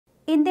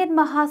Indian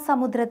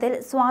മഹാസമുദ്രത്തിൽ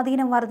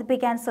സ്വാധീനം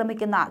വർദ്ധിപ്പിക്കാൻ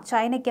ശ്രമിക്കുന്ന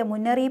ചൈനയ്ക്ക്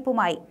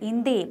മുന്നറിയിപ്പുമായി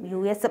ഇന്ത്യയും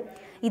യുഎസും.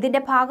 ഇതിന്റെ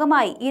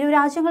ഭാഗമായി ഇരു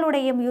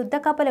രാജ്യങ്ങളുടെയും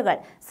യുദ്ധക്കപ്പലുകൾ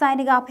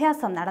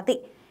സൈനികാഭ്യാസം നടത്തി.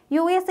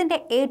 യുഎസിന്റെ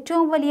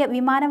ഏറ്റവും വലിയ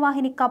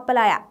വിമാനവാഹിനി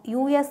കപ്പലായ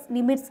യുഎസ്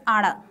നിമിറ്റ്സ്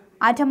ആണ്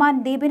ആൻഡമാൻ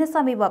ദ്വീപിന്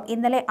സമീപം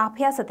ഇന്നലെ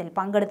അഭ്യാസത്തിൽ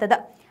പങ്കെടുത്തത്.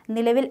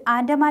 നിലവിൽ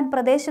ആൻഡമാൻ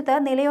പ്രദേശത്ത്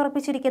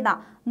നിലയുറപ്പിച്ചിരിക്കുന്ന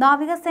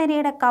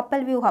നാവികസേനയുടെ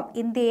കപ്പൽ വ്യൂഹം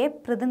ഇന്ത്യയെ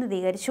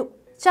പ്രതിനിധീകരിച്ചു.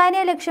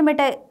 ചൈനയെ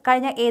ലക്ഷ്യമിട്ട്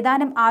കഴിഞ്ഞ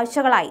ഏതാനും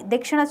ആഴ്ചകളായി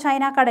ദക്ഷിണ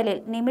ചൈന കടലിൽ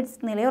നിമിറ്റ്സ്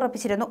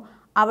നിലയുറപ്പിച്ചിരുന്നു.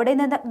 അവിടെ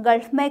നിന്ന്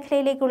ഗൾഫ്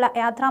മേഖലയിലേക്കുള്ള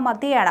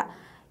യാത്രാമധ്യേയാണ്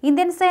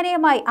ഇന്ത്യൻ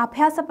സേനയുമായി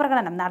അഭ്യാസ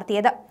പ്രകടനം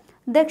നടത്തിയത്.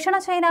 ദക്ഷിണ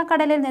ചൈന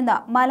കടലിൽ നിന്ന്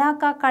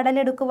മലാക്ക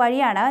കടലിടുക്ക്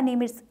വഴിയാണ്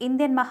നിമിറ്റ്സ്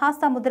ഇന്ത്യൻ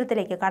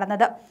മഹാസമുദ്രത്തിലേക്ക്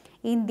കടന്നത്.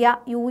 ഇന്ത്യ,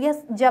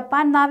 യുഎസ്,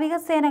 ജപ്പാൻ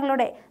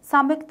നാവികസേനകളുടെ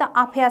സംയുക്ത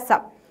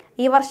അഭ്യാസം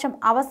ഈ വർഷം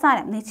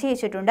അവസാനം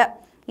നിശ്ചയിച്ചിട്ടുണ്ട്.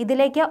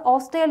 ഇതിലേക്ക്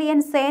ഓസ്ട്രേലിയൻ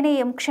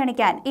സേനയും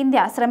ക്ഷണിക്കാൻ ഇന്ത്യ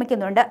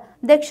ശ്രമിക്കുന്നുണ്ട്.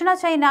 ദക്ഷിണ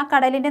ചൈന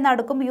കടലിന്റെ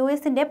നടുക്കും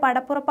യുഎസിന്റെ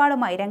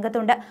പടപ്പുറപ്പാടുമായി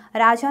രംഗത്തുണ്ട്.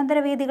 രാജ്യാന്തര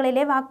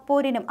വേദികളിലെ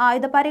വാക്പോരിനും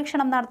ആയുധ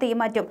പരീക്ഷണം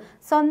നടത്തിയും മറ്റും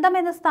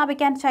സ്വന്തമെന്ന്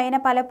സ്ഥാപിക്കാൻ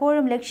ചൈന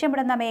പലപ്പോഴും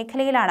ലക്ഷ്യമിടുന്ന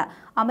മേഖലയിലാണ്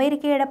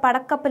അമേരിക്കയുടെ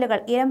പടക്കപ്പലുകൾ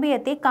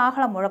ഇരമ്പിയെത്തി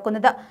കാഹളം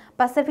മുഴക്കുന്നത്.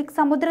 Pacific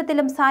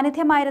സമുദ്രത്തിലും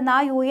സാന്നിധ്യമായിരുന്ന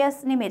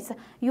US നിമിറ്റ്സ്,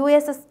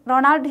 USS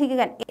Ronald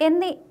Reagan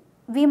എന്നീ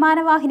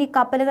വിമാനവാഹിനി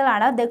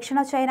കപ്പലുകളാണ് ദക്ഷിണ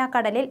ചൈന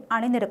കടലിൽ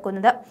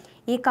അണിനിരക്കുന്നത്.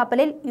 ഈ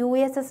കപ്പലിൽ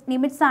യുഎസ്എസ്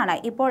നിമിറ്റ്സ് ആണ്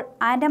ഇപ്പോൾ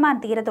ആൻഡമാൻ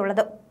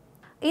തീരത്തുള്ളത്.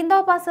 ഇന്തോ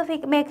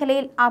പസഫിക്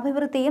മേഖലയിൽ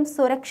അഭിവൃദ്ധിയും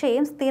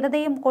സുരക്ഷയും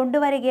സ്ഥിരതയും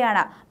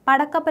കൊണ്ടുവരികയാണ്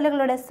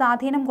പടക്കപ്പലുകളുടെ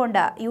സ്വാധീനം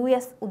കൊണ്ട്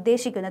യുഎസ്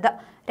ഉദ്ദേശിക്കുന്നത്.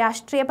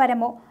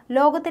 രാഷ്ട്രീയപരമോ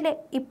ലോകത്തിലെ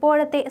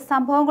ഇപ്പോഴത്തെ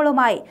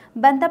സംഭവങ്ങളുമായി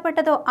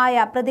ബന്ധപ്പെട്ടതോ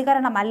ആയ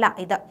പ്രതികരണമല്ല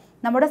ഇത്.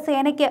 നമ്മുടെ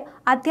സേനയ്ക്ക്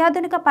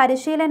അത്യാധുനിക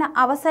പരിശീലന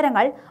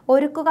അവസരങ്ങൾ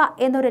ഒരുക്കുക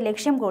എന്നൊരു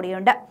ലക്ഷ്യം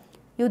കൂടിയുണ്ട്.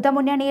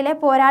 യുദ്ധമുന്നണിയിലെ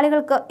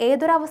പോരാളികൾക്ക്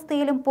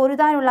ഏതൊരവസ്ഥയിലും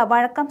പൊരുതാനുള്ള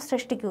വഴക്കം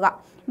സൃഷ്ടിക്കുക,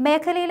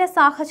 മേഖലയിലെ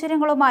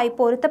സാഹചര്യങ്ങളുമായി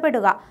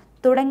പൊരുത്തപ്പെടുക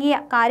തുടങ്ങിയ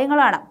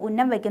കാര്യങ്ങളാണ്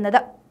ഉന്നം വയ്ക്കുന്നത്.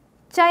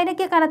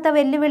 ചൈനയ്ക്ക് കനത്ത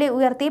വെല്ലുവിളി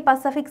ഉയർത്തി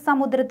പസഫിക്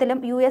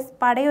സമുദ്രത്തിലും യുഎസ്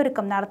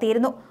പടയൊരുക്കം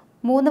നടത്തിയിരുന്നു.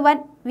 3 വൻ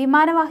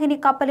വിമാനവാഹിനി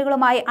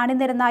കപ്പലുകളുമായി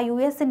അണിനിരുന്ന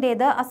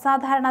യുഎസിന്റേത്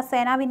അസാധാരണ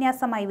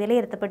സേനാവിന്യാസമായി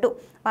വിലയിരുത്തപ്പെട്ടു.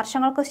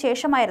 വർഷങ്ങൾക്കു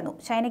ശേഷമായിരുന്നു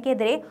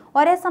ചൈനയ്ക്കെതിരെ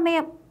ഒരേ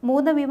സമയം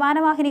 3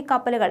 വിമാനവാഹിനി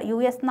കപ്പലുകൾ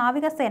യുഎസ്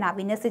നാവികസേന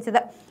വിന്യസിച്ചത്.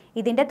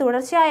 ഇതിന്റെ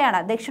തുടർച്ചയായാണ്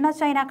ദക്ഷിണ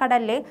ചൈന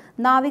കടലിലെ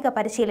നാവിക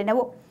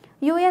പരിശീലനവും.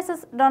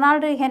 USS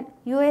Ronald Reagan,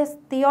 US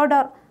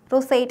Theodore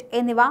Roosevelt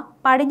എന്നിവ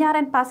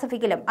പടിഞ്ഞാറൻ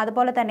പസഫിക്കിലും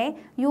അതുപോലെ തന്നെ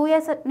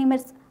യുഎസ്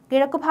നിമിറ്റ്സ്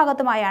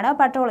കിഴക്കുഭാഗത്തുമായാണ്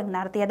പട്രോളിംഗ്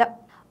നടത്തിയത്.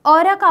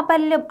 ഓരോ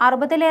കപ്പലിലും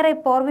 60ലേറെ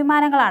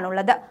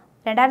പോർവിമാനങ്ങളാണുള്ളത്.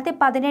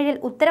 2017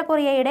 ഉത്തര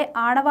കൊറിയയുടെ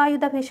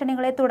ആണവായുധ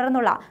ഭീഷണികളെ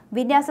തുടർന്നുള്ള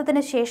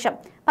വിന്യാസത്തിന് ശേഷം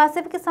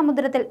പസഫിക്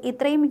സമുദ്രത്തിൽ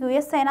ഇത്രയും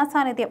യുഎസ് സേനാ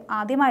സാന്നിധ്യം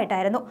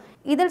ആദ്യമായിട്ടായിരുന്നു.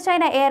 ഇതിൽ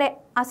ചൈന ഏറെ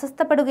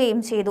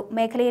അസ്വസ്ഥപ്പെടുകയും ചെയ്തു.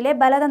 മേഖലയിലെ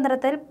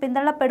ബലതന്ത്രത്തിൽ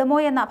പിന്തള്ളപ്പെടുമോ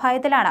എന്ന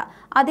ഭയത്തിലാണ്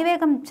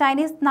അതിവേഗം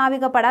ചൈനീസ്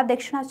നാവികപ്പട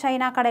ദക്ഷിണ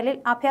ചൈന കടലിൽ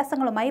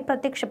അഭ്യാസങ്ങളുമായി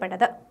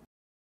പ്രത്യക്ഷപ്പെട്ടത്.